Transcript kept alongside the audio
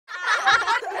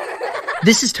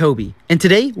This is Toby, and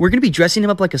today we're gonna be dressing him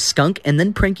up like a skunk and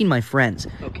then pranking my friends.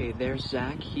 Okay, there's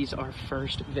Zach. He's our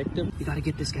first victim. You gotta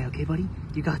get this guy, okay, buddy?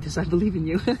 You got this. I believe in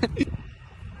you.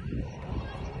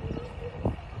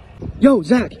 Yo,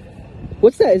 Zach.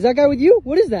 What's that? Is that guy with you?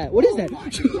 What is that? What is that?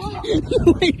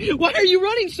 Wait, why are you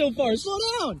running so far? Slow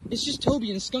down. It's just Toby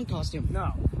in a skunk costume.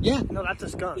 No. Yeah. No, that's a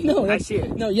skunk. No, I see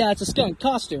it. No, yeah, it's a skunk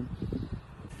costume.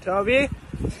 Toby?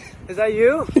 Is that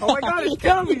you? Oh my god, it's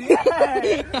Toby!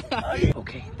 Yay!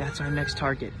 Okay, that's our next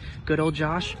target. Good old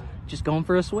Josh, just going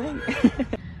for a swing.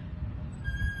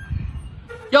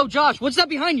 Yo, Josh, what's that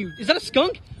behind you? Is that a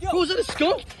skunk? Yo. Bro, is that a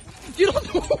skunk? You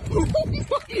don't know.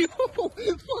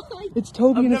 It's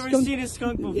Toby in a skunk. I've never seen a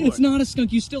skunk before. It's not a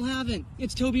skunk, you still haven't.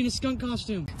 It's Toby in a skunk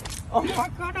costume. Oh my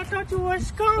god, I thought you were a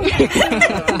skunk!